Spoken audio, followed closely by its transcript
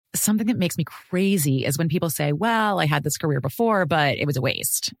something that makes me crazy is when people say, well, I had this career before, but it was a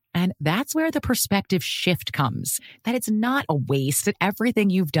waste. And that's where the perspective shift comes, that it's not a waste, that everything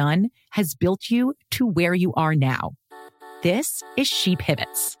you've done has built you to where you are now. This is She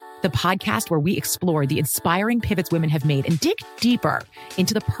Pivots, the podcast where we explore the inspiring pivots women have made and dig deeper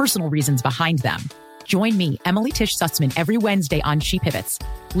into the personal reasons behind them. Join me, Emily Tish Sussman, every Wednesday on She Pivots.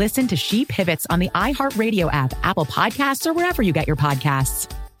 Listen to She Pivots on the iHeartRadio app, Apple Podcasts, or wherever you get your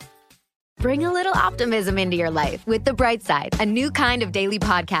podcasts. Bring a little optimism into your life with The Bright Side, a new kind of daily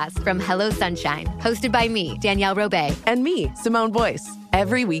podcast from Hello Sunshine, hosted by me, Danielle Robay. And me, Simone Boyce.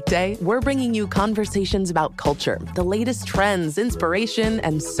 Every weekday, we're bringing you conversations about culture, the latest trends, inspiration,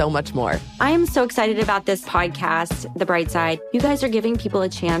 and so much more. I am so excited about this podcast, The Bright Side. You guys are giving people a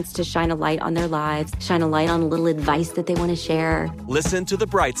chance to shine a light on their lives, shine a light on a little advice that they want to share. Listen to The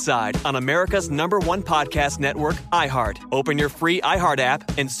Bright Side on America's #1 podcast network, iHeart. Open your free iHeart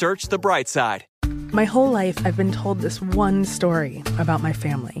app and search The Bright Side. My whole life, I've been told this one story about my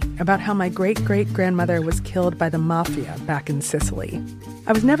family, about how my great-great-grandmother was killed by the mafia back in Sicily.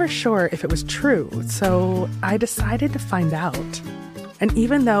 I was never sure if it was true, so I decided to find out. And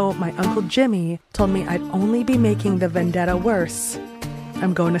even though my Uncle Jimmy told me I'd only be making the vendetta worse,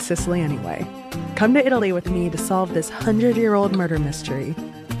 I'm going to Sicily anyway. Come to Italy with me to solve this 100-year-old murder mystery.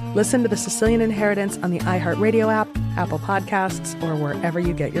 Listen to The Sicilian Inheritance on the iHeartRadio app, Apple Podcasts, or wherever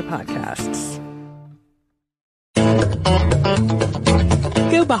you get your podcasts.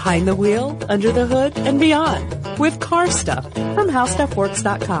 Go behind the wheel, under the hood, and beyond with Car Stuff from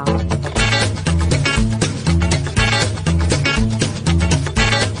HowStuffWorks.com.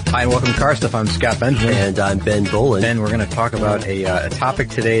 Hi, and welcome to Car Stuff. I'm Scott Benjamin. And I'm Ben Boland. And we're going to talk about a topic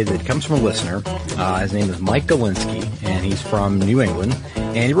today that comes from a listener. His name is Mike Galinsky, and he's from New England.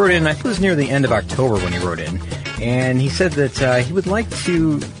 And he wrote in, I think it was near the end of October when he wrote in. And he said that he would like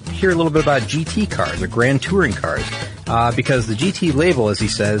to hear a little bit about GT cars, or Grand Touring cars. Because the GT label, as he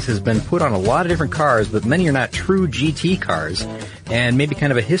says, has been put on a lot of different cars, but many are not true GT cars, and maybe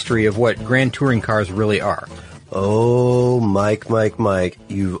kind of a history of what Grand Touring cars really are. Oh, Mike,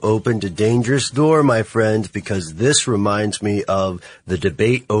 you've opened a dangerous door, my friend, because this reminds me of the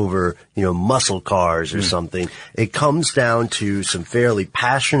debate over, muscle cars or something. It comes down to some fairly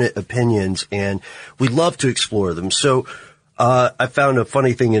passionate opinions, and we love to explore them. So, I found a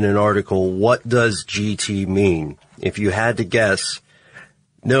funny thing in an article. What does GT mean? If you had to guess,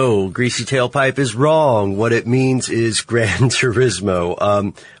 no, Greasy Tailpipe is wrong. What it means is Gran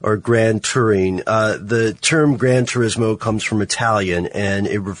Turismo, or Grand Touring. The term Gran Turismo comes from Italian, and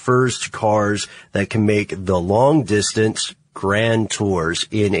it refers to cars that can make the long distance grand tours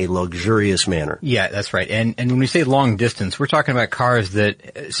in a luxurious manner. Yeah, that's right. And when we say long distance, we're talking about cars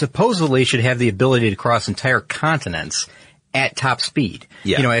that supposedly should have the ability to cross entire continents at top speed.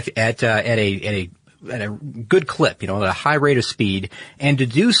 Yeah. At a good clip, at a high rate of speed, and to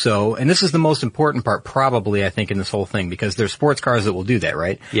do so, and this is the most important part probably, I think, in this whole thing, because there's sports cars that will do that,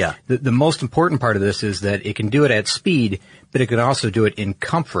 right? Yeah. The most important part of this is that it can do it at speed, but it can also do it in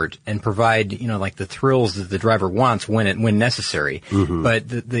comfort and provide, like the thrills that the driver wants when necessary. Mm-hmm. But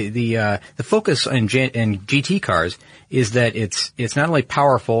the focus in GT cars is that it's not only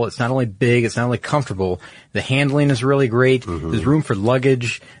powerful, it's not only big, it's not only comfortable. The handling is really great. Mm-hmm. There's room for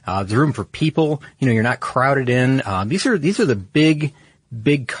luggage. There's room for people. You're not crowded in. These are the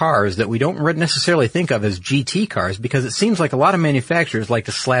big cars that we don't necessarily think of as GT cars, because it seems like a lot of manufacturers like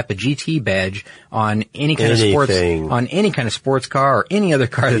to slap a GT badge on any kind of sports car or any other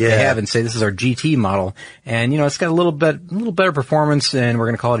car that they have and say this is our GT model. And it's got a little better performance, and we're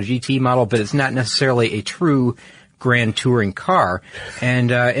going to call it a GT model, but it's not necessarily a true Grand Touring car,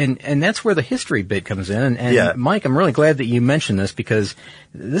 and that's where the history bit comes in. And Mike, I'm really glad that you mentioned this, because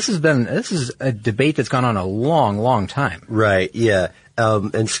this is a debate that's gone on a long, long time. Right. Yeah.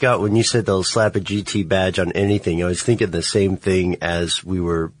 And Scott, when you said they'll slap a GT badge on anything, I was thinking the same thing as we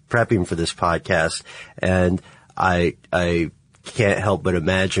were prepping for this podcast, and I can't help but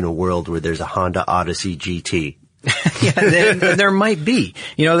imagine a world where there's a Honda Odyssey GT. Yeah, there might be.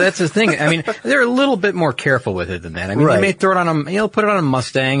 That's the thing. I mean, they're a little bit more careful with it than that. I mean, They may throw it on put it on a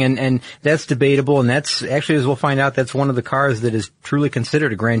Mustang, and that's debatable, and that's actually, as we'll find out, that's one of the cars that is truly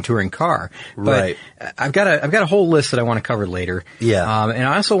considered a Grand Touring car. But I've got a whole list that I want to cover later. Yeah. And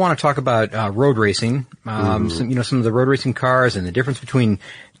I also want to talk about road racing. Some of the road racing cars and the difference between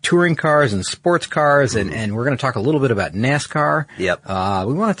touring cars and sports cars, and we're going to talk a little bit about NASCAR. Yep.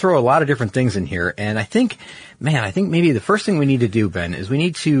 We want to throw a lot of different things in here, and I think maybe the first thing we need to do, Ben, is we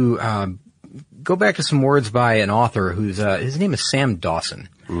need to go back to some words by an author whose his name is Sam Dawson.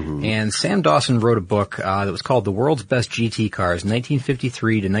 And Sam Dawson wrote a book that was called The World's Best GT Cars,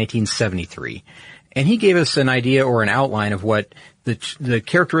 1953 to 1973. And he gave us an idea or an outline of what the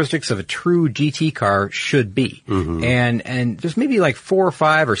characteristics of a true GT car should be. And there's maybe like 4 or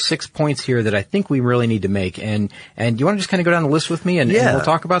 5 or 6 points here that I think we really need to make. And do you want to just kind of go down the list with me and we'll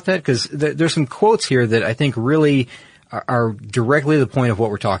talk about that? Because there's some quotes here that I think really are directly the point of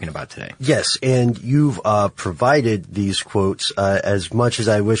what we're talking about today. Yes, and you've provided these quotes as much as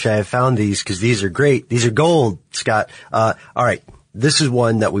I wish I had found these, because these are great. These are gold, Scott. All right. This is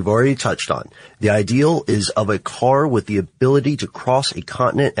one that we've already touched on. The ideal is of a car with the ability to cross a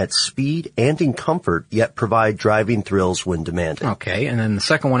continent at speed and in comfort, yet provide driving thrills when demanded. Okay, and then the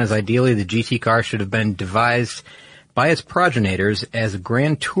second one is ideally the GT car should have been devised by its progenitors as a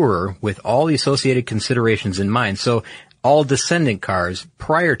grand tourer with all the associated considerations in mind. So all descendant cars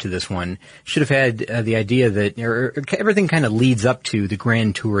prior to this one should have had the idea that everything kind of leads up to the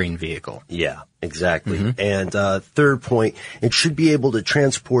grand touring vehicle. Yeah, exactly. And third point, it should be able to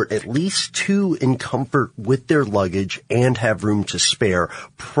transport at least 2 in comfort with their luggage and have room to spare,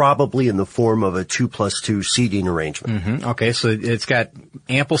 probably in the form of a 2+2 seating arrangement. Okay, so it's got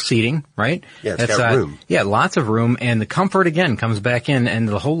ample seating, right? Yeah, it's got room. Yeah, lots of room, and the comfort again comes back in, and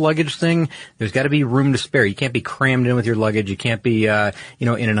the whole luggage thing, there's got to be room to spare. You can't be crammed in with your luggage. You can't be,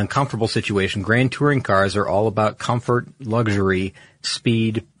 in an uncomfortable situation. Grand touring cars are all about comfort, luxury,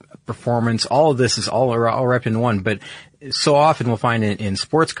 speed, performance. All of this is all wrapped in one. But so often we'll find in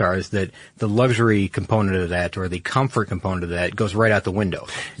sports cars that the luxury component of that or the comfort component of that goes right out the window.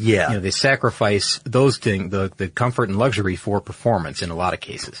 Yeah. They sacrifice those things, the comfort and luxury for performance in a lot of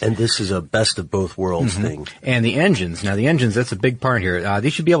cases. And this is a best of both worlds thing. And the engines, that's a big part here. They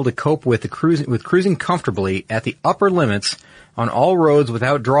should be able to cope with cruising comfortably at the upper limits on all roads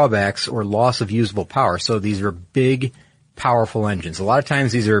without drawbacks or loss of usable power. So these are big, powerful engines. A lot of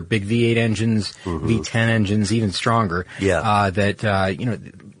times these are big V8 engines, V10 engines, even stronger. Yeah.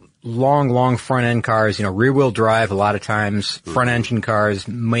 Long front end cars, rear wheel drive a lot of times, front engine cars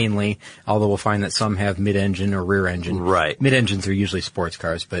mainly, although we'll find that some have mid engine or rear engine. Right. Mid engines are usually sports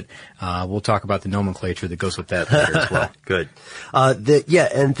cars, but we'll talk about the nomenclature that goes with that later as well. Good.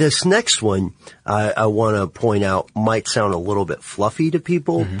 And this next one I want to point out might sound a little bit fluffy to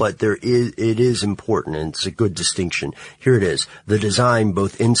people, but it is important, and it's a good distinction. Here it is. The design,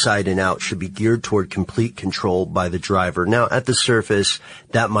 both inside and out, should be geared toward complete control by the driver. Now, at the surface,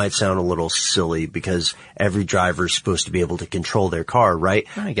 that might sound a little silly because every driver is supposed to be able to control their car, right?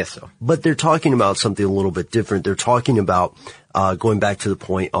 I guess so. But they're talking about something a little bit different. They're talking about going back to the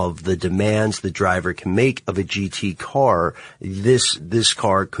point of the demands the driver can make of a GT car. This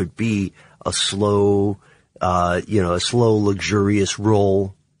car could be a slow, luxurious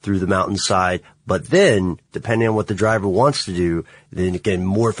roll through the mountainside. But then, depending on what the driver wants to do, then it can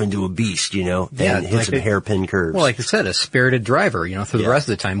morph into a beast, and hit some hairpin curves. Well, like I said, a spirited driver, through the rest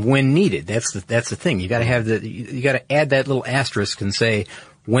of the time when needed. That's the thing. You got to you got to add that little asterisk and say,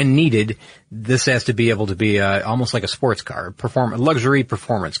 when needed, this has to be able to be almost like a sports car, luxury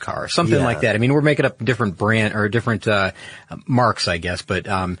performance car, something like that. I mean, we're making up different brand or different marks, I guess, but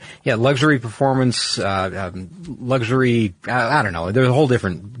luxury performance, luxury. I don't know. There's a whole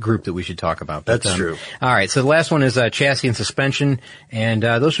different group that we should talk about. But, that's true. All right, so the last one is chassis and suspension, and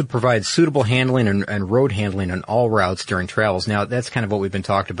those should provide suitable handling and road handling on all routes during travels. Now, that's kind of what we've been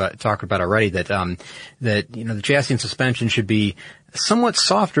talking about already. That the chassis and suspension should be somewhat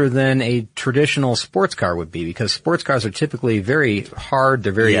softer than a traditional sports car would be, because sports cars are typically very hard.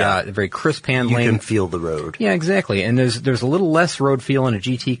 They're very crisp handling. You can feel the road. Yeah, exactly. And there's a little less road feel in a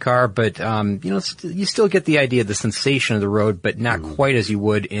GT car, but you still get the idea, the sensation of the road, but not quite as you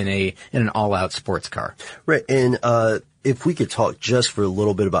would in an all-out sports car. Right. And if we could talk just for a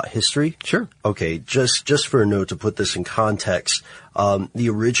little bit about history. Sure. Okay, just for a note to put this in context, the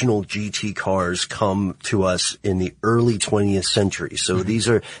original GT cars come to us in the early 20th century. So this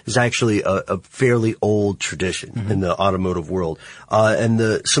is actually a fairly old tradition in the automotive world.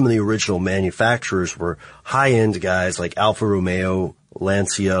 And some of the original manufacturers were high-end guys like Alfa Romeo,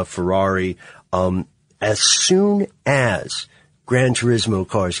 Lancia, Ferrari. As soon as Gran Turismo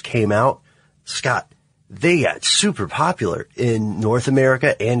cars came out, Scott, they got super popular in North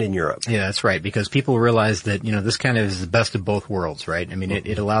America and in Europe. Yeah, that's right, because people realize that, this kind of is the best of both worlds, right? I mean,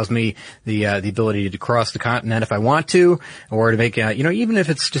 it allows me the ability to cross the continent if I want to, or to make, even if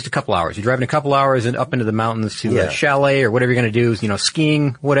it's just a couple hours. You're driving a couple hours and up into the mountains to a chalet or whatever you're going to do,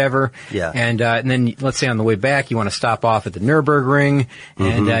 skiing, whatever. Yeah. And then let's say on the way back, you want to stop off at the Nürburgring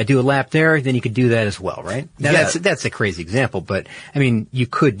and do a lap there, then you could do that as well, right? Now, that's a crazy example, but I mean, you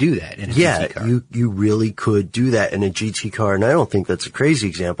could do that in a GT car. You really really could do that in a GT car. And I don't think that's a crazy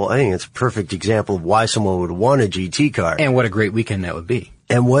example. I think it's a perfect example of why someone would want a GT car. And what a great weekend that would be.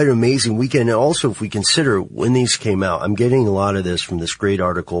 And what an amazing weekend. And also, if we consider when these came out, I'm getting a lot of this from this great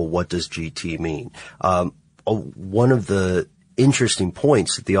article, What Does GT Mean? One of the interesting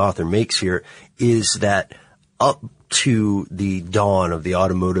points that the author makes here is that up to the dawn of the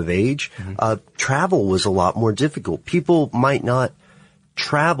automotive age, travel was a lot more difficult. People might not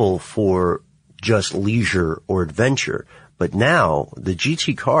travel for just leisure or adventure. But now the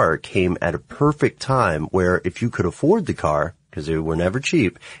GT car came at a perfect time where if you could afford the car, because they were never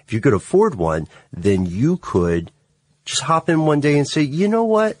cheap, if you could afford one, then you could just hop in one day and say, you know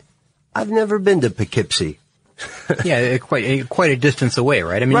what? I've never been to Poughkeepsie. Yeah, quite a distance away,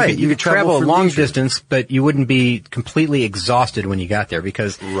 right? I mean, right. you could travel a long distance, but you wouldn't be completely exhausted when you got there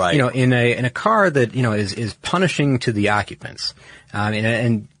because, right. In a car that, is punishing to the occupants.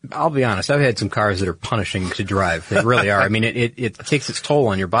 And I'll be honest, I've had some cars that are punishing to drive. They really are. I mean, it takes its toll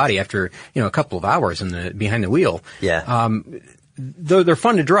on your body after, a couple of hours behind the wheel. Yeah. They're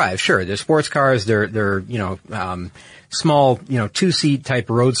fun to drive, sure. They're sports cars. They're small, 2-seat type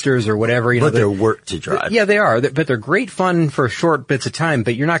roadsters or whatever. But they're work to drive. Yeah, they are. But they're great fun for short bits of time,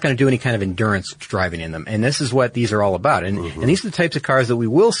 but you're not going to do any kind of endurance driving in them. And this is what these are all about. And these are the types of cars that we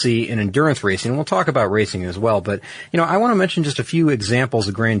will see in endurance racing. And we'll talk about racing as well. But, I want to mention just a few examples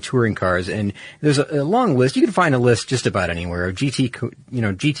of Grand Touring cars. And there's a long list. You can find a list just about anywhere of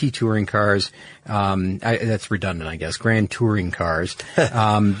GT Touring cars. That's redundant, I guess. Grand Touring cars.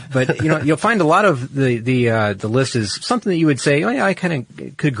 But, you'll find a lot of the list is something that you would say, oh yeah, I kind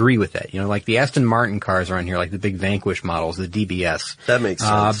of could agree with that. Like the Aston Martin cars are on here, like the big Vanquish models, the DBS. That makes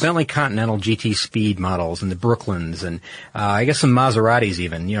sense. Bentley Continental GT Speed models and the Brooklyns and, I guess some Maseratis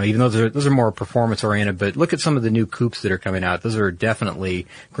even, even though those are more performance oriented, but look at some of the new coupes that are coming out. Those are definitely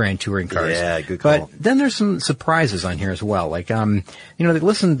Grand Touring cars. Yeah, good call. But then there's some surprises on here as well. Like, they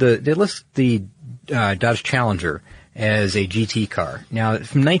list the Dodge Challenger as a GT car. Now,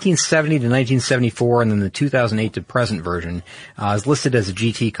 from 1970 to 1974, and then the 2008 to present version is listed as a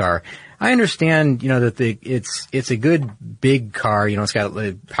GT car. I understand, that it's a good big car. It's got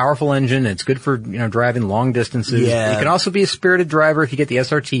a powerful engine. It's good for driving long distances. Yeah. It can also be a spirited driver if you get the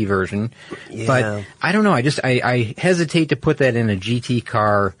SRT version. Yeah. But I don't know. I hesitate to put that in a GT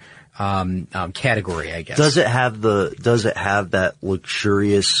car category, I guess. Does it have that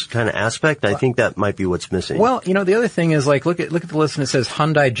luxurious kind of aspect? I think that might be what's missing. Well, the other thing is look at the list and it says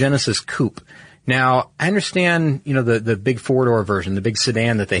Hyundai Genesis Coupe. Now, I understand, the big 4-door version, the big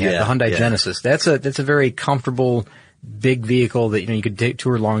sedan that they have, the Hyundai Genesis. That's a very comfortable big vehicle that, you could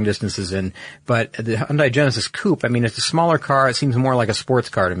tour long distances in. But the Hyundai Genesis Coupe, I mean, it's a smaller car. It seems more like a sports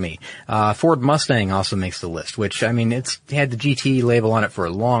car to me. Ford Mustang also makes the list, which, I mean, it's had the GT label on it for a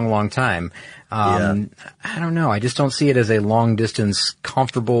long, long time. I don't know. I just don't see it as a long distance,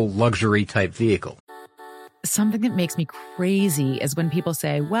 comfortable luxury type vehicle. Something that makes me crazy is when people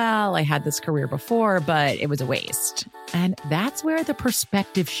say, well, I had this career before, but it was a waste. And that's where the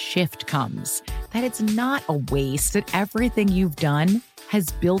perspective shift comes, that it's not a waste, that everything you've done has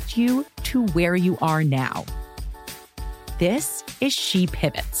built you to where you are now. This is She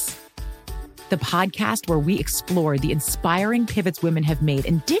Pivots, the podcast where we explore the inspiring pivots women have made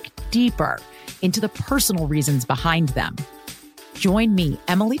and dig deeper into the personal reasons behind them. Join me,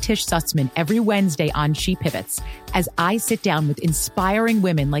 Emily Tish Sussman, every Wednesday on She Pivots as I sit down with inspiring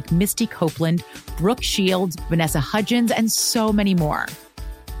women like Misty Copeland, Brooke Shields, Vanessa Hudgens, and so many more.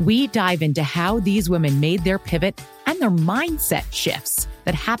 We dive into how these women made their pivot and their mindset shifts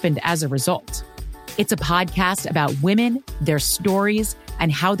that happened as a result. It's a podcast about women, their stories,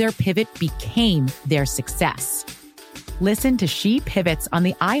 and how their pivot became their success. Listen to She Pivots on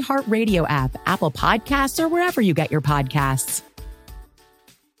the iHeartRadio app, Apple Podcasts, or wherever you get your podcasts.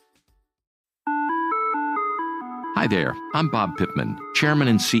 Hi there, I'm Bob Pittman, Chairman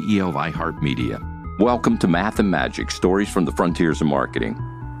and CEO of iHeartMedia. Welcome to Math and Magic, Stories from the Frontiers of Marketing.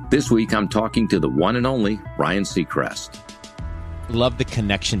 This week I'm talking to the one and only Ryan Seacrest. Love the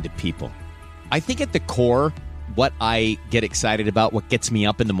connection to people. I think at the core, what I get excited about, what gets me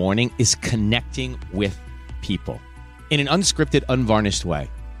up in the morning, is connecting with people in an unscripted, unvarnished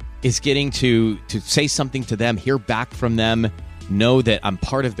way. Is getting to say something to them, hear back from them, know that I'm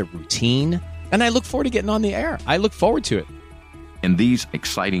part of the routine. And I look forward to getting on the air. I look forward to it. In these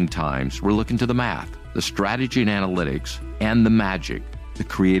exciting times, we're looking to the math, the strategy and analytics, and the magic, the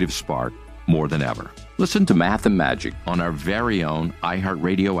creative spark, more than ever. Listen to Math and Magic on our very own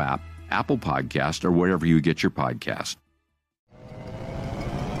iHeartRadio app, Apple Podcast, or wherever you get your podcast.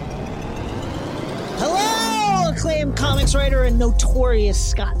 Hello, acclaimed comics writer and notorious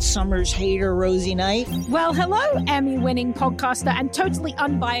Scott Summers hater, Rosie Knight. Well, hello, Emmy-winning podcaster and totally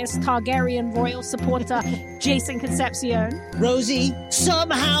unbiased Targaryen royal supporter, Jason Concepcion. Rosie,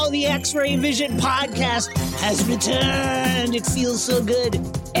 somehow the X-Ray Vision podcast has returned. It feels so good.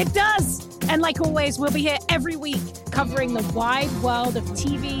 It does. And like always, we'll be here every week covering the wide world of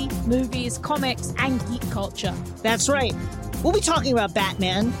TV, movies, comics, and geek culture. That's right. We'll be talking about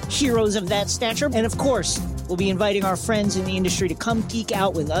Batman, heroes of that stature, and of course, we'll be inviting our friends in the industry to come geek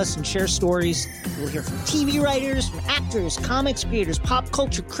out with us and share stories. We'll hear from TV writers, from actors, comics creators, pop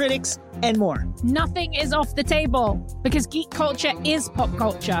culture critics, and more. Nothing is off the table because geek culture is pop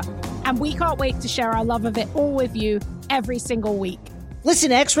culture, and we can't wait to share our love of it all with you every single week.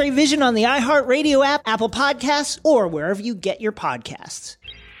 Listen to X-Ray Vision on the iHeartRadio app, Apple Podcasts, or wherever you get your podcasts.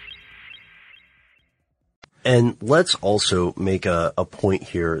 And let's also make a point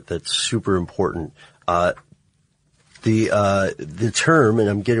here that's super important. The term, and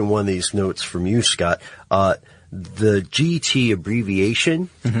I'm getting one of these notes from you, Scott, the GT abbreviation,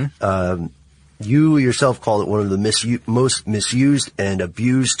 you yourself call it one of the most misused and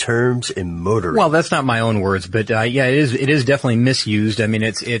abused terms in motoring. Well, that's not my own words, but yeah, it is definitely misused. I mean,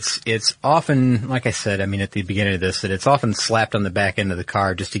 it's often, like I said, I mean, at the beginning of this, that it's often slapped on the back end of the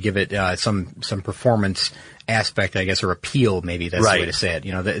car just to give it some performance aspect, I guess, or appeal. Maybe that's the way to say it.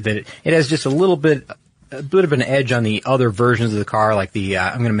 You know, that it has just a bit of an edge on the other versions of the car, like the,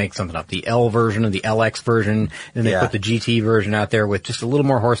 I'm going to make something up, the L version or the LX version, and they put the GT version out there with just a little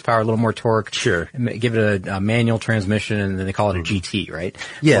more horsepower, a little more torque. Sure. Give it a manual transmission, and then they call it a GT, right?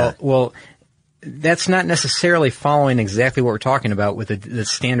 Yeah. Well, that's not necessarily following exactly what we're talking about with the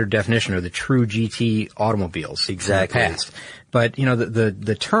standard definition or the true GT automobiles. Exactly. In the past. But, you know,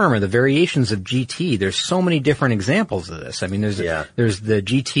 the term or the variations of GT, there's so many different examples of this. I mean, there's the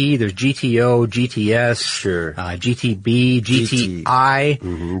GT, there's GTO, GTS, sure, GTB, GTI,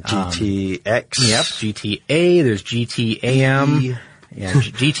 GTX, GTA, there's GTAM. Yeah,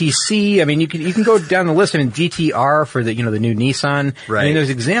 GTC. I mean, you can go down the list. I mean, GTR for the new Nissan. Right. I mean, there's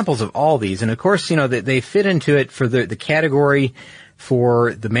examples of all these, and of course, they fit into it for the category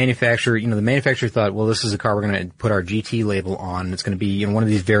for the manufacturer. You know, the manufacturer thought, well, this is a car we're going to put our GT label on. It's going to be one of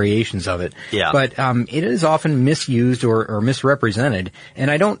these variations of it. Yeah. But it is often misused or misrepresented,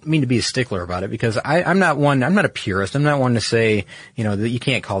 and I don't mean to be a stickler about it because I'm not a purist. I'm not one to say that you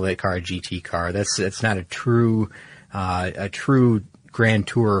can't call that car a GT car. That's not a true Grand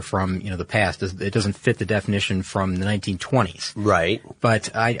Tour from the past. It doesn't fit the definition from the 1920s. Right.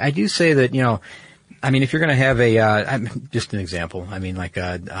 But I do say that I mean, if you're going to have just an example, I mean, like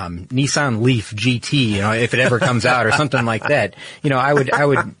a Nissan Leaf GT, if it ever comes out or something like that, I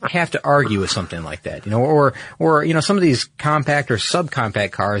would have to argue with something like that, or some of these compact or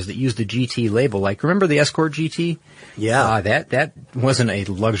subcompact cars that use the GT label. Like, remember the Escort GT? Yeah. That wasn't a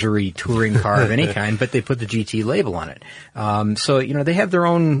luxury touring car of any kind, but they put the GT label on it. So, they have their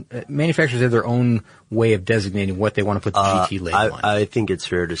own, manufacturers have their own way of designating what they want to put the GT label on. I think it's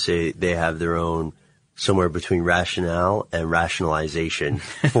fair to say they have their own somewhere between rationale and rationalization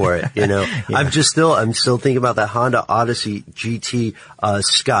for it, Yeah. I'm still thinking about that Honda Odyssey GT.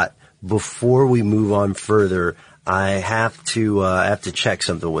 Scott, before we move on further, I have to check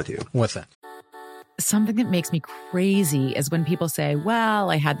something with you. What's that? Something that makes me crazy is when people say,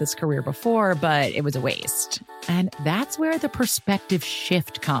 well, I had this career before, but it was a waste. And that's where the perspective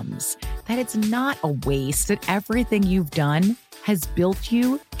shift comes, that it's not a waste, that everything you've done has built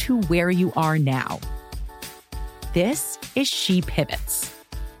you to where you are now. This is She Pivots,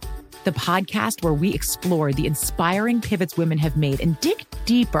 the podcast where we explore the inspiring pivots women have made and dig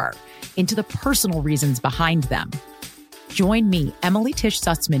deeper into the personal reasons behind them. Join me, Emily Tish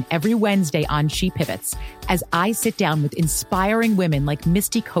Sussman, every Wednesday on She Pivots as I sit down with inspiring women like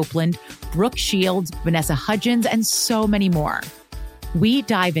Misty Copeland, Brooke Shields, Vanessa Hudgens, and so many more. We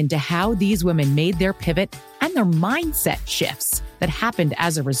dive into how these women made their pivot and their mindset shifts that happened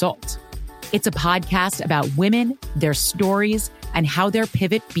as a result. It's a podcast about women, their stories, and how their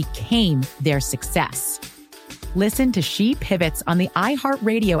pivot became their success. Listen to She Pivots on the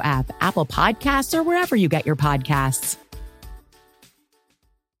iHeartRadio app, Apple Podcasts, or wherever you get your podcasts.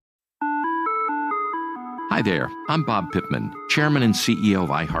 Hi there, I'm Bob Pittman, Chairman and CEO of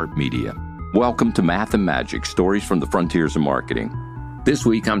iHeartMedia. Welcome to Math and Magic, Stories from the Frontiers of Marketing. This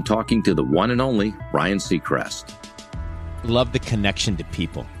week, I'm talking to the one and only Ryan Seacrest. Love the connection to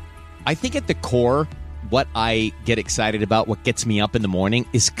people. I think at the core, what I get excited about, what gets me up in the morning,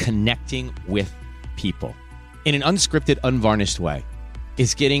 is connecting with people in an unscripted, unvarnished way.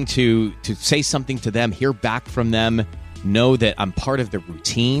 Is getting to say something to them, hear back from them, know that I'm part of the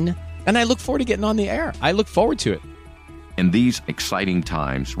routine, And I look forward to getting on the air. I look forward to it. In these exciting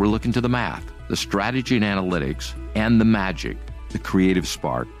times, we're looking to the math, the strategy and analytics, and the magic, the creative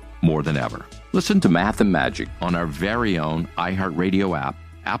spark, more than ever. Listen to Math and Magic on our very own iHeartRadio app,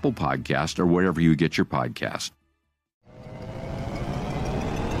 Apple Podcast, or wherever you get your podcast.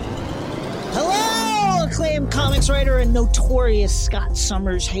 Hello, acclaimed comics writer and notorious Scott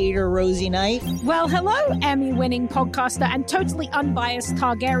Summers hater, Rosie Knight. Well, hello, Emmy-winning podcaster and totally unbiased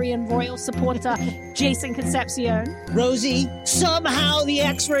Targaryen royal supporter, Jason Concepcion. Rosie, somehow the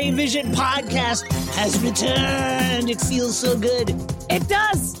X-Ray Vision podcast has returned. It feels so good. It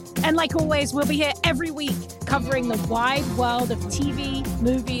does. And like always, we'll be here every week covering the wide world of TV,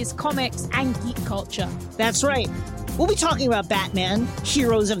 movies, comics, and geek culture. That's right. We'll be talking about Batman,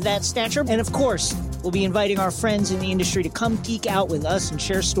 heroes of that stature, and of course, we'll be inviting our friends in the industry to come geek out with us and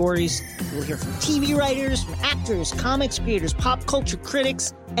share stories. We'll hear from TV writers, from actors, comics creators, pop culture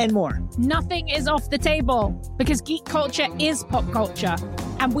critics, and more. Nothing is off the table because geek culture is pop culture,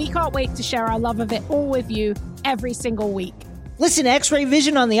 and we can't wait to share our love of it all with you every single week. Listen to X-Ray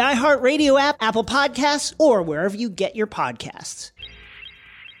Vision on the iHeartRadio app, Apple Podcasts, or wherever you get your podcasts.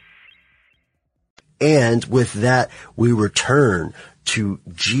 And with that, we return to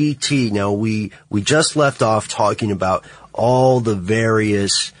GT. Now, we just left off talking about all the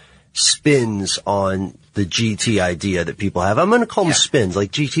various spins on the GT idea that people have. I'm going to call them spins,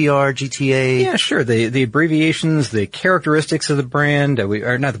 like GTR, GTA. Yeah, sure. The abbreviations, the characteristics of the brand,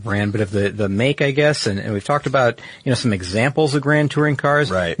 or not the brand, but of the make, I guess. And we've talked about, some examples of Grand Touring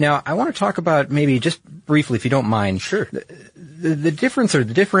cars. Right. Now, I want to talk about maybe just briefly, if you don't mind. Sure. The difference or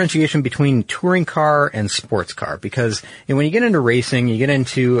the differentiation between touring car and sports car, because when you get into racing, you get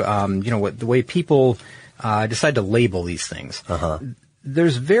into, the way people, decide to label these things. Uh-huh.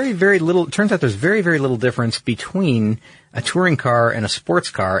 There's very, very little, it turns out there's very, very little difference between a touring car and a sports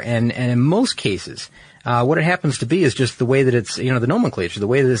car. And in most cases, what it happens to be is just the way that it's, the nomenclature, the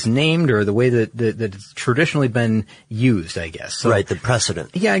way that it's named or the way that it's traditionally been used, I guess. So, right, the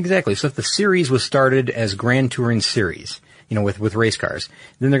precedent. Yeah, exactly. So if the series was started as Grand Touring Series, with race cars,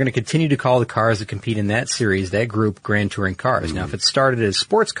 then they're going to continue to call the cars that compete in that series, that group, Grand Touring cars. Mm-hmm. Now, if it started as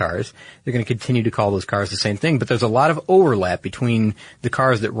sports cars, they're going to continue to call those cars the same thing, but there's a lot of overlap between the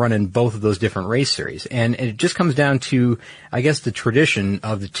cars that run in both of those different race series. And it just comes down to, I guess, the tradition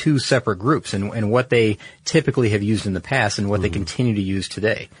of the two separate groups and what they typically have used in the past and what they continue to use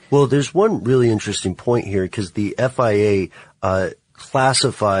today. Well, there's one really interesting point here because the FIA,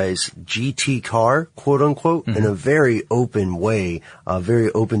 classifies GT car, quote unquote, in a very open way, a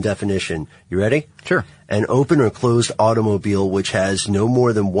very open definition. You ready? Sure. An open or closed automobile which has no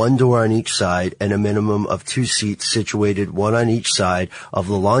more than one door on each side and a minimum of 2 seats situated one on each side of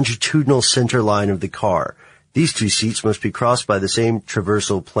the longitudinal center line of the car. These 2 seats must be crossed by the same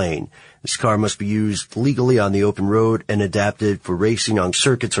traversal plane. This car must be used legally on the open road and adapted for racing on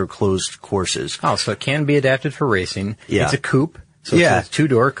circuits or closed courses. Oh, so it can be adapted for racing. Yeah. It's a coupe. So it's a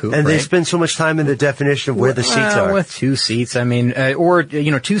 2-door coupe, and right? they spend so much time in the definition of where the seats are. With 2 seats, I mean,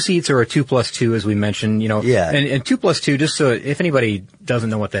 2 seats or a 2+2, as we mentioned, Yeah. And 2+2, just so if anybody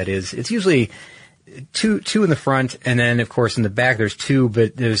doesn't know what that is, it's usually two in the front, and then of course in the back there's 2,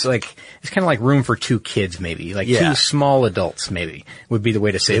 but it's kind of like room for 2 kids, maybe, 2 small adults, maybe would be the way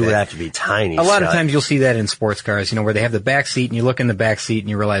to say that. It would that. have to be tiny. A lot of times you'll see that in sports cars, where they have the back seat, and you look in the back seat and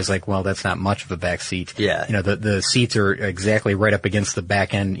you realize, well, that's not much of a back seat. Yeah. The seats are exactly right up against the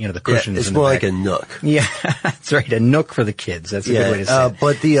back end, the cushions. It's in the more back. like a nook. Yeah, that's right, a nook for the kids. That's a good way to say it.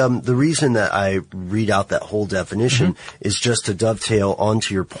 But the reason that I read out that whole definition is just to dovetail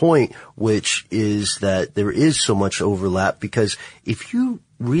onto your point, which is that there is so much overlap, because if you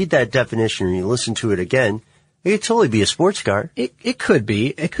read that definition and you listen to it again, it could totally be a sports car. It could be.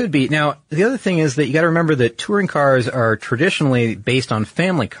 It could be. Now, the other thing is that you got to remember that touring cars are traditionally based on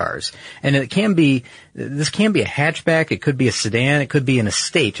family cars, and this can be a hatchback, it could be a sedan, it could be an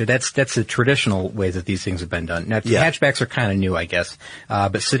estate. So that's the traditional way that these things have been done. Now, hatchbacks are kind of new, I guess,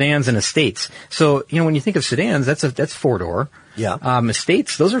 but sedans and estates. So, when you think of sedans, that's 4-door. Yeah.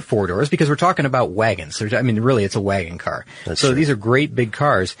 Estates, those are 4 doors because we're talking about wagons. Really, it's a wagon car. That's so true. These are great big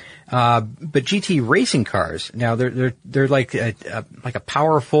cars. But GT racing cars, now they're like a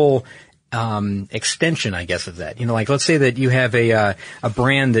powerful, extension, I guess, of that. Let's say that you have a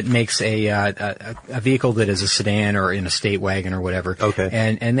brand that makes a vehicle that is a sedan or an estate wagon or whatever. Okay.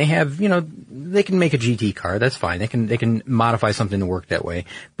 And they have, they can make a GT car. That's fine. They can modify something to work that way.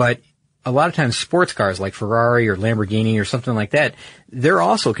 But a lot of times sports cars like Ferrari or Lamborghini or something like that, they're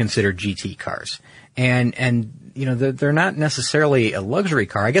also considered GT cars. and you know, they're not necessarily a luxury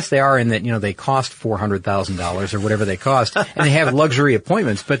car. I guess they are in that, you know, they cost $400,000 or whatever they cost, and they have luxury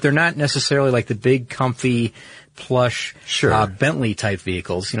appointments, but they're not necessarily like the big, comfy, plush, Bentley type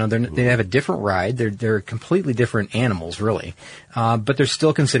vehicles. You know, they have a different ride. They're completely different animals, really. But they're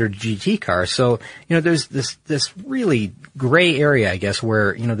still considered GT cars. So, you know, there's this really gray area, I guess,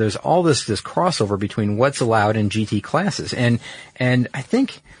 where, you know, there's all this crossover between what's allowed in GT classes. And I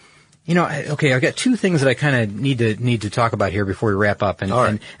think, you know, okay, I've got two things that I kind of need to talk about here before we wrap up. And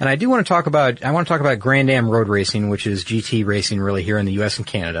I do want to talk about Grand Am road racing, which is GT racing really here in the U.S. and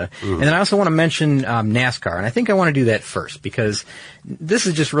Canada. Mm-hmm. And then I also want to mention NASCAR. And I think I want to do that first because this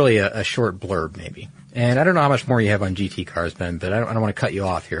is just really a short blurb maybe. And I don't know how much more you have on GT cars, Ben, but I don't want to cut you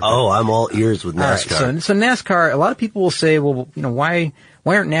off here. Oh, I'm all ears with NASCAR. Right, so NASCAR, a lot of people will say, well, you know, why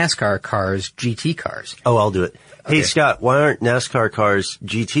aren't NASCAR cars GT cars? Oh, I'll do it. Okay. Hey, Scott, why aren't NASCAR cars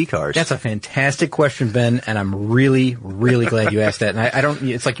GT cars? That's a fantastic question, Ben, and I'm really, really glad you asked that. And I don't,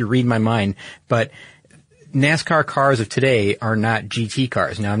 it's like you read my mind, but NASCAR cars of today are not GT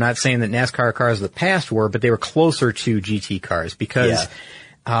cars. Now, I'm not saying that NASCAR cars of the past were, but they were closer to GT cars because,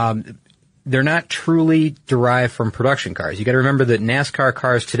 they're not truly derived from production cars. You got to remember that NASCAR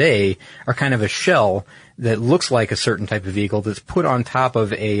cars today are kind of a shell that looks like a certain type of vehicle that's put on top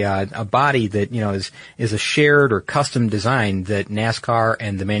of a body that, you know, is a shared or custom design that NASCAR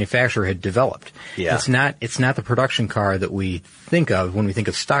and the manufacturer had developed. Yeah. It's not the production car that we think of when we think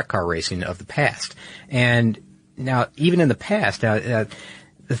of stock car racing of the past. And now, even in the past,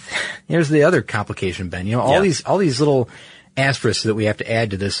 here's the other complication, Ben. You know, all these little asterisks that we have to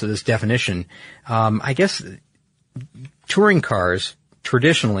add to this definition. I guess touring cars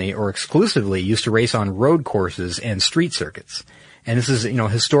traditionally or exclusively used to race on road courses and street circuits. And this is, you know,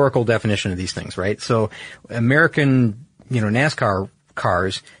 historical definition of these things, right? So American, you know, NASCAR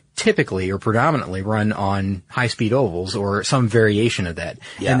cars typically or predominantly run on high-speed ovals or some variation of that.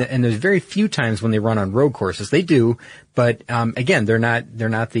 Yeah. And there's very few times when they run on road courses. They do, but again, they're not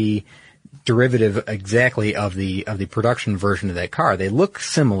the derivative exactly of the production version of that car. They look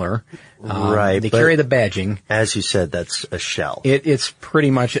similar. Right. They carry the badging. As you said, that's a shell. It's pretty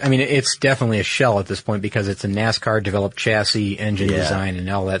much, I mean, it's definitely a shell at this point because it's a NASCAR developed chassis, engine design, and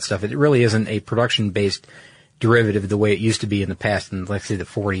all that stuff. It really isn't a production-based derivative the way it used to be in the past in, let's say, the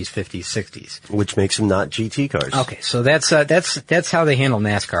 40s, 50s, 60s. Which makes them not GT cars. Okay, so that's how they handle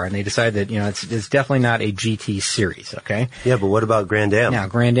NASCAR, and they decide that, you know, it's definitely not a GT series, okay? Yeah, but what about Grand Am? Now,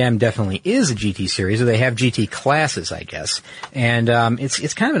 Grand Am definitely is a GT series, or they have GT classes, I guess. And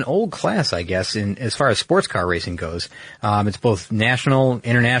it's kind of an old class, I guess, as far as sports car racing goes. It's both national,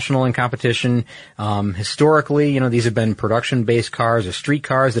 international in competition. Historically, you know, these have been production-based cars or street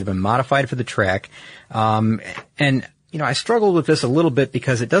cars that have been modified for the track. And, you know, I struggled with this a little bit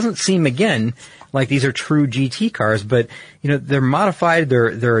because it doesn't seem, again, like these are true GT cars, but, you know, they're modified,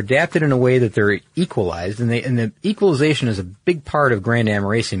 they're adapted in a way that they're equalized, and the equalization is a big part of Grand Am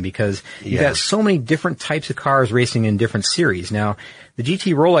racing because you've got so many different types of cars racing in different series. Now, the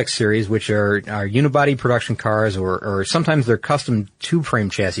GT Rolex series, which are unibody production cars, or sometimes they're custom tube-frame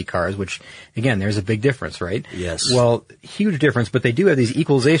chassis cars, which, again, there's a big difference, right? Yes. Well, huge difference, but they do have these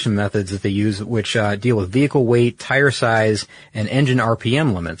equalization methods that they use, which deal with vehicle weight, tire size, and engine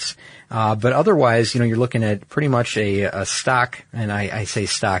RPM limits. But otherwise, you know, you're looking at pretty much a stock, and I say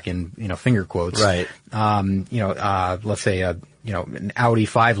stock in, you know, finger quotes. Right. Let's say an Audi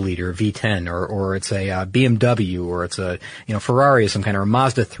 5-liter V10, or it's a BMW, or it's a, you know, Ferrari or some kind, or a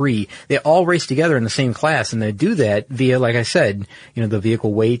Mazda 3. They all race together in the same class, and they do that via, like I said, you know, the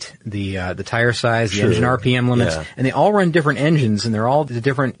vehicle weight, the tire size, the engine RPM limits, and they all run different engines, and they're all the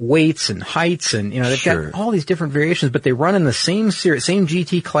different weights and heights, and, you know, they've got all these different variations, but they run in the same series, same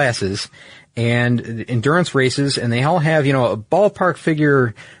GT classes and endurance races, and they all have, you know, a ballpark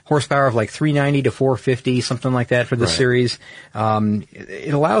figure horsepower of like 390 to 450, something like that for the series.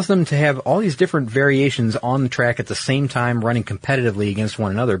 It allows them to have all these different variations on the track at the same time, running competitively against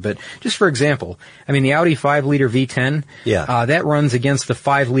one another. But just for example, I mean, the Audi 5-liter V10, that runs against the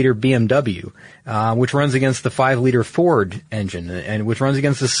 5-liter BMW, which runs against the 5-liter Ford engine, and which runs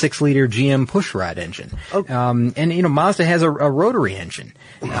against the 6-liter GM pushrod engine. And, you know, Mazda has a rotary engine.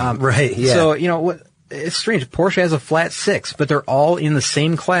 So, you know, it's strange. Porsche has a flat 6, but they're all in the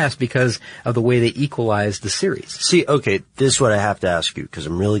same class because of the way they equalize the series. See, okay, this is what I have to ask you, because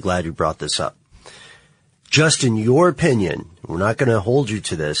I'm really glad you brought this up. Just in your opinion, we're not going to hold you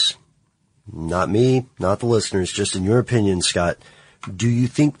to this, not me, not the listeners, just in your opinion, Scott, Do you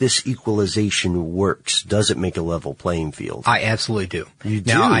think this equalization works? Does it make a level playing field? I absolutely do. You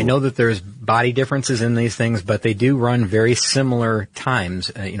do? Now, I know that there's body differences in these things, but they do run very similar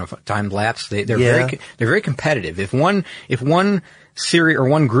times, timed laps. They're very competitive. If one series or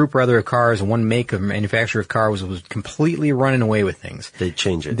one group rather of cars, one make of manufacturer of cars was completely running away with things, they'd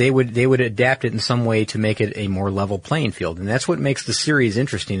change it. They would adapt it in some way to make it a more level playing field, and that's what makes the series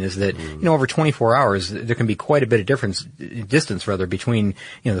interesting. Is that over 24 hours there can be quite a bit of distance between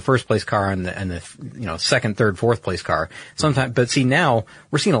the first place car and the second, third, fourth place car. Sometimes, but see, now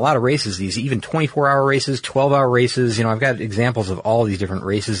we're seeing a lot of races. These even 24-hour races, 12-hour races. I've got examples of all these different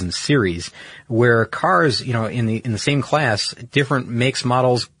races and series where cars, in the same class, different makes,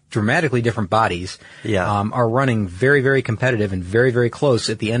 models, dramatically different bodies, are running very, very competitive and very, very close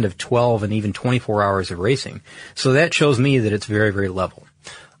at the end of 12 and even 24 hours of racing. So that shows me that it's very, very level.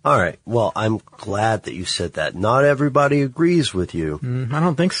 All right. Well, I'm glad that you said that. Not everybody agrees with you. I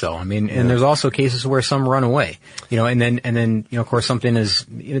don't think so. I mean, and there's also cases where some run away, and then, of course, something is,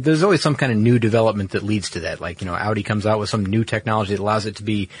 there's always some kind of new development that leads to that. Like, Audi comes out with some new technology that allows it to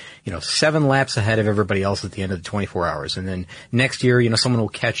be, 7 laps ahead of everybody else at the end of the 24 hours. And then next year, someone will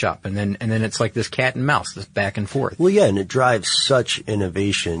catch up. And then it's like this cat and mouse, this back and forth. Well, yeah, and it drives such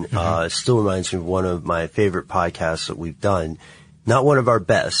innovation. It still reminds me of one of my favorite podcasts that we've done. Not one of our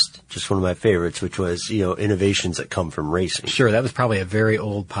best, just one of my favorites, which was, innovations that come from racing. Sure, that was probably a very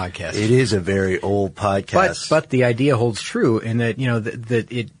old podcast. It is a very old podcast. But the idea holds true in that,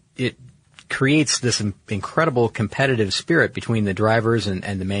 that it creates this incredible competitive spirit between the drivers and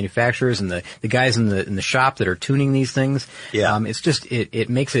the manufacturers and the guys in the shop that are tuning these things. Yeah. It's just, it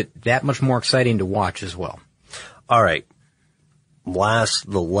makes it that much more exciting to watch as well. All right.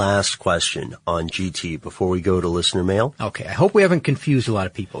 The last question on GT before we go to listener mail. Okay, I hope we haven't confused a lot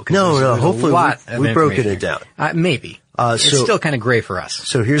of people. No, hopefully we've broken it down. Maybe. It's still kind of gray for us.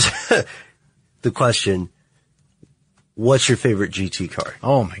 So here's the question. What's your favorite GT car?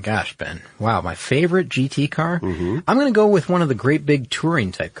 Oh my gosh, Ben. Wow, my favorite GT car? I'm going to go with one of the great big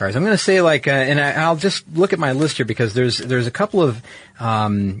touring type cars. I'm going to say I'll just look at my list here because there's a couple of,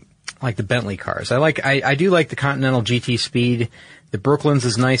 like the Bentley cars. I do like the Continental GT Speed. The Brooklands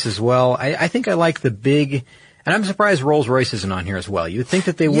is nice as well. I think I like the big, and I'm surprised Rolls-Royce isn't on here as well. You'd think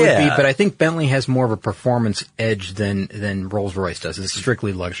that they would be, but I think Bentley has more of a performance edge than Rolls-Royce does. It's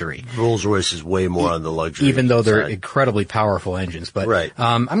strictly luxury. Rolls-Royce is way more on the luxury even though they're side. Incredibly powerful engines. But, right.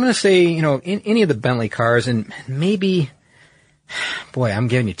 I'm going to say, in any of the Bentley cars, and maybe, boy, I'm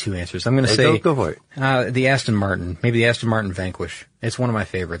giving you two answers. I'm going to say, go for it. The Aston Martin, maybe the Aston Martin Vanquish. It's one of my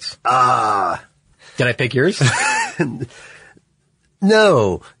favorites. Did I pick yours?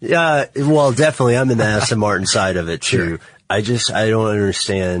 No. Well, definitely I'm in the Aston Martin side of it too. Sure. I don't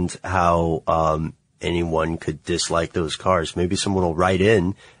understand how, anyone could dislike those cars. Maybe someone will write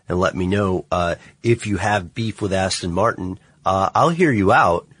in and let me know, if you have beef with Aston Martin. I'll hear you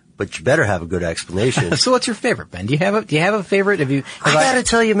out, but you better have a good explanation. So what's your favorite, Ben? Do you have a favorite? I gotta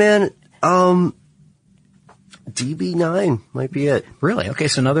tell you, man, DB9 might be it. Really? Okay,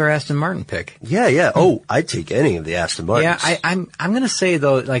 so another Aston Martin pick. Yeah. Oh, I'd take any of the Aston Martins. Yeah, I'm going to say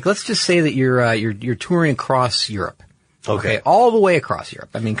though, let's just say that you're touring across Europe. Okay, all the way across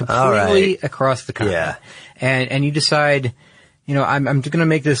Europe. I mean, completely across the continent. Yeah. And you decide, I'm going to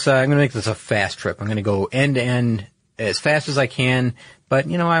make this. I'm going to make this a fast trip. I'm going to go end to end as fast as I can. But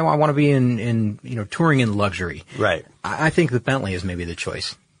I want to be in touring in luxury. Right. I think the Bentley is maybe the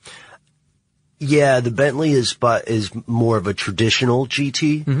choice. Yeah, the Bentley is more of a traditional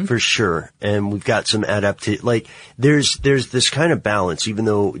GT for sure. And we've got some there's this kind of balance, even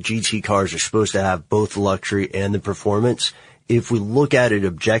though GT cars are supposed to have both the luxury and the performance. If we look at it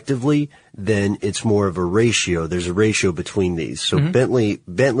objectively, then it's more of a ratio. There's a ratio between these. So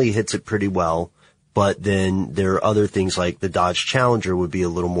Bentley hits it pretty well, but then there are other things like the Dodge Challenger would be a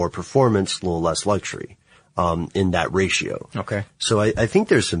little more performance, a little less luxury. In that ratio. Okay. So I think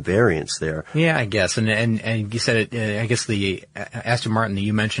there's some variance there. Yeah, I guess. And you said it, I guess the Aston Martin that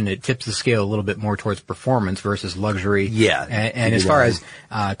you mentioned, it tips the scale a little bit more towards performance versus luxury. Yeah. And as far as,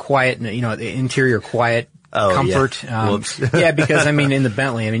 quiet, the interior quiet, comfort. Yeah. Yeah, because in the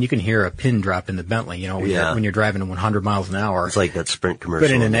Bentley, you can hear a pin drop in the Bentley, when you're driving at 100 miles an hour. It's like that Sprint commercial.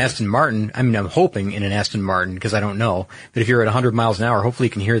 But in an Aston Martin, I'm hoping in an Aston Martin, because I don't know, but if you're at 100 miles an hour, hopefully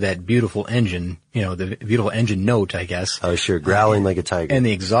you can hear that beautiful engine, the beautiful engine note, I guess. Oh, sure. Growling like a tiger. And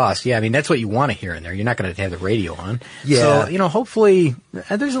the exhaust. Yeah, I mean, that's what you want to hear in there. You're not going to have the radio on. Yeah. So, hopefully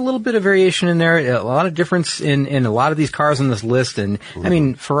there's a little bit of variation in there, a lot of difference in a lot of these cars on this list. And, I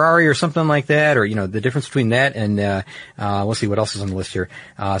mean, Ferrari or something like that, or, the difference between that and, let's see what else is on the list here.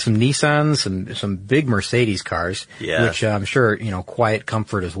 Some Nissans, some big Mercedes cars, which I'm sure, quiet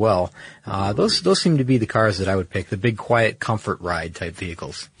comfort as well. Those seem to be the cars that I would pick, the big quiet comfort ride type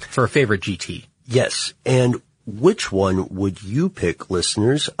vehicles for a favorite GT. Yes. And which one would you pick,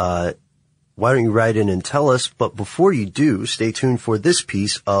 listeners? Why don't you write in and tell us? But before you do, stay tuned for this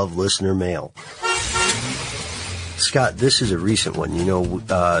piece of listener mail. Scott, this is a recent one.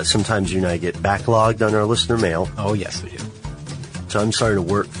 Sometimes you and I get backlogged on our listener mail. Oh, yes, we do. So I'm starting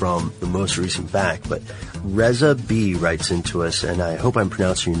to work from the most recent back. But Reza B writes into us, and I hope I'm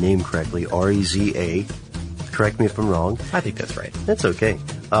pronouncing your name correctly, R-E-Z-A. Correct me if I'm wrong. I think that's right. That's okay.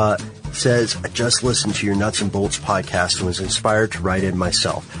 Says, I just listened to your Nuts and Bolts podcast and was inspired to write in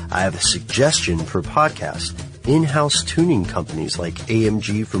myself. I have a suggestion for a podcast. In-house tuning companies like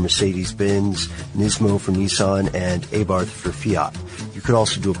AMG for Mercedes-Benz, Nismo for Nissan, and Abarth for Fiat. You could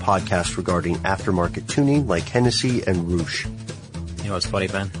also do a podcast regarding aftermarket tuning like Hennessy and Roush. You know what's funny,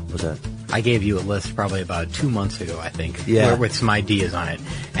 Ben? What's that? I gave you a list probably about 2 months ago, I think, with some ideas on it.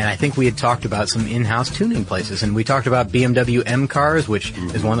 And I think we had talked about some in-house tuning places. And we talked about BMW M cars, which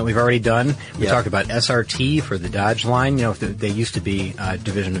is one that we've already done. We talked about SRT for the Dodge line. They used to be a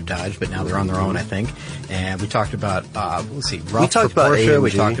division of Dodge, but now they're on their own, I think. And we talked about, Roush for Porsche. AMG.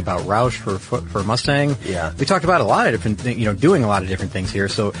 We talked about Roush for Mustang. Yeah. We talked about a lot of different things, doing a lot of different things here.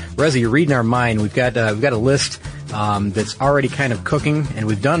 So, Reza, you're reading our mind. We've got a list that's already kind of cooking, and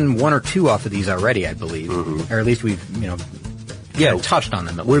we've done 1 or 2 off of these already, I believe, or at least we've touched on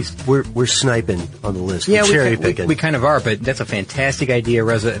them. At least we're sniping on the list. Yeah, we're cherry picking. We kind of are, but that's a fantastic idea,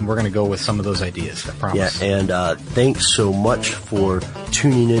 Reza, and we're going to go with some of those ideas. I promise. Yeah, and thanks so much for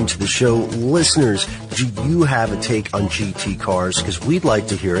tuning into the show, listeners. Do you have a take on GT cars? Because we'd like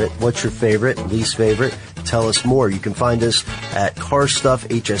to hear it. What's your favorite, least favorite? Tell us more. You can find us at Car Stuff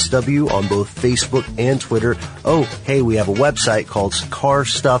HSW on both Facebook and Twitter. Oh, hey, we have a website called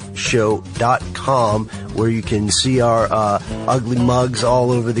carstuffshow.com where you can see our ugly mugs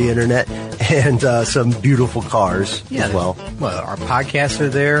all over the internet and some beautiful cars as well. Well, our podcasts are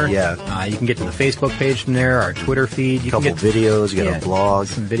there. Yeah. You can get to the Facebook page from there, our Twitter feed. You can get videos, you got a blog.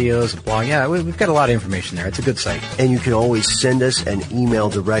 Some videos, a blog. Yeah, we've got a lot of information there. It's a good site. And you can always send us an email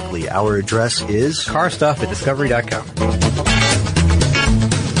directly. Our address is carstuff@discovery.com.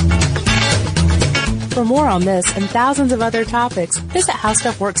 For more on this and thousands of other topics, visit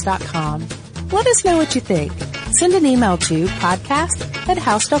howstuffworks.com. Let us know what you think. Send an email to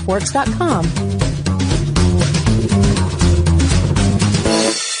podcast@howstuffworks.com.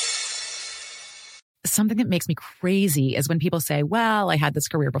 Something that makes me crazy is when people say, well, I had this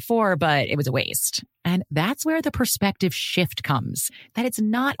career before, but it was a waste. And that's where the perspective shift comes, that it's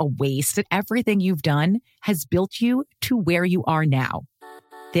not a waste, that everything you've done has built you to where you are now.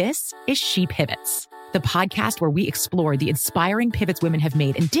 This is She Pivots, the podcast where we explore the inspiring pivots women have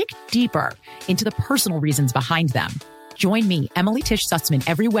made and dig deeper into the personal reasons behind them. Join me, Emily Tish Sussman,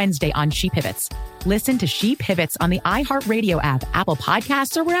 every Wednesday on She Pivots. Listen to She Pivots on the iHeartRadio app, Apple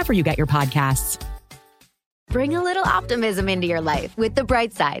Podcasts, or wherever you get your podcasts. Bring a little optimism into your life with The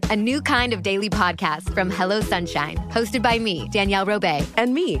Bright Side, a new kind of daily podcast from Hello Sunshine, hosted by me, Danielle Robay.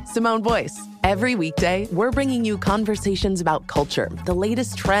 And me, Simone Boyce. Every weekday, we're bringing you conversations about culture, the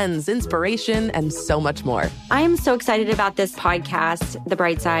latest trends, inspiration, and so much more. I am so excited about this podcast, The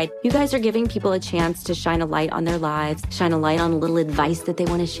Bright Side. You guys are giving people a chance to shine a light on their lives, shine a light on a little advice that they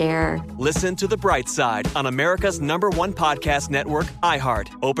want to share. Listen to The Bright Side on America's #1 podcast network, iHeart.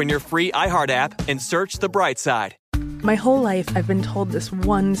 Open your free iHeart app and search The Bright Side. My whole life, I've been told this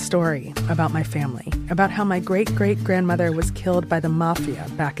one story about my family, about how my great-great-grandmother was killed by the mafia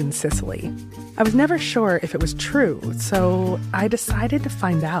back in Sicily. I was never sure if it was true, so I decided to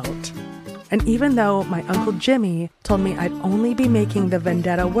find out. And even though my Uncle Jimmy told me I'd only be making the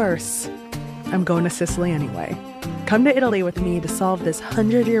vendetta worse, I'm going to Sicily anyway. Come to Italy with me to solve this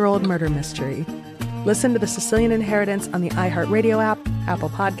 100-year-old murder mystery. Listen to The Sicilian Inheritance on the iHeartRadio app, Apple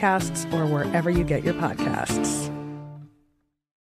Podcasts, or wherever you get your podcasts.